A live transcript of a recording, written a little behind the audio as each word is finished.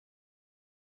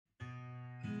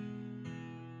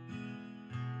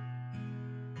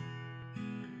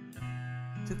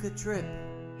Took a trip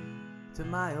to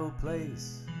my old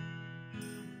place.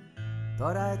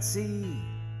 Thought I'd see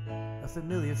a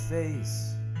familiar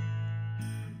face,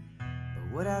 but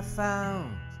what I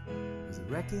found was a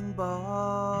wrecking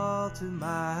ball to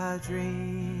my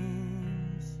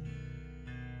dreams.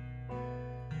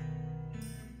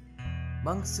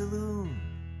 Monk's Saloon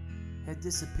had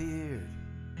disappeared,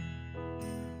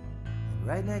 and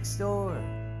right next door,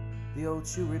 the old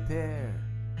shoe repair,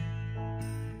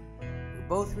 were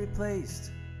both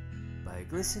replaced by a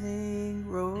glistening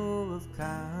row of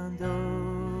condos.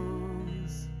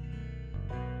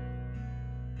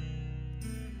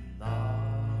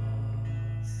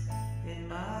 Lost in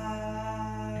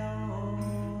my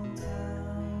own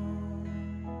town,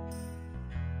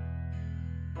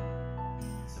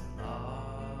 so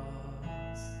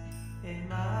lost in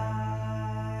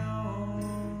my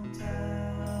own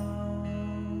town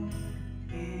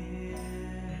here.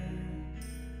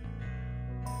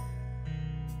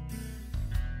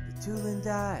 The tool and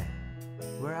die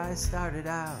where I started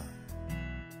out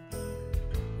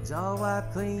was all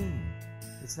wiped clean.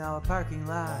 It's now a parking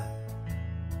lot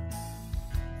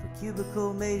for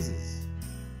cubicle mazes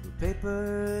where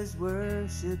papers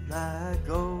worship like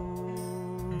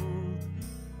gold.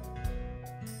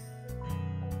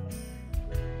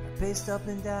 I paced up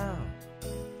and down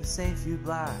the same few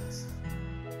blocks.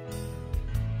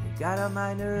 It got on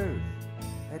my nerve,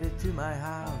 headed to my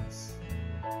house.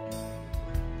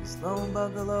 This lone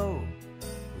bungalow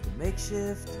with a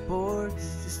makeshift porch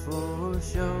just for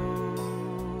show.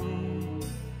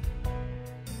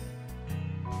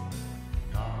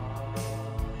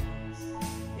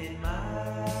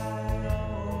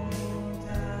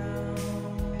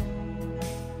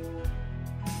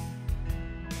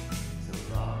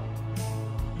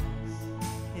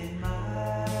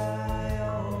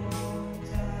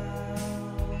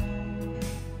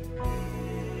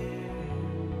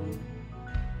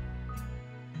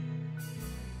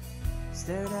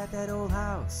 Stared at that old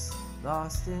house,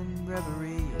 lost in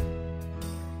reverie,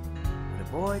 when a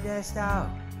boy dashed out,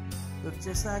 looked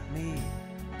just like me.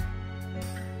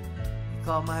 He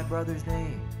called my brother's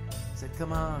name, said,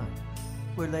 "Come on,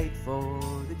 we're late for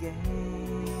the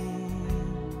game."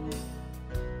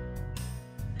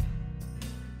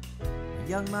 A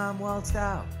young mom waltzed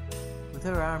out with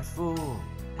her arms full,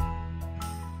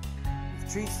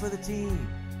 with treats for the team,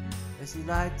 as she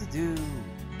liked to do.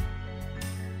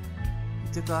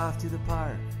 Took off to the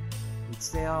park, we'd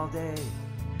stay all day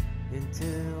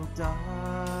until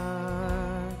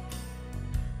dark.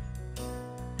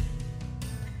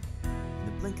 In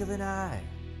the blink of an eye,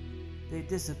 they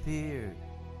disappeared.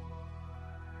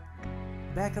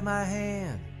 Back of my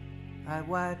hand, I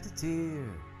wiped a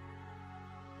tear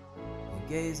and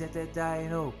gazed at that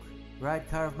dying oak where I'd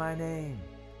carved my name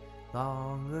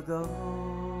long ago.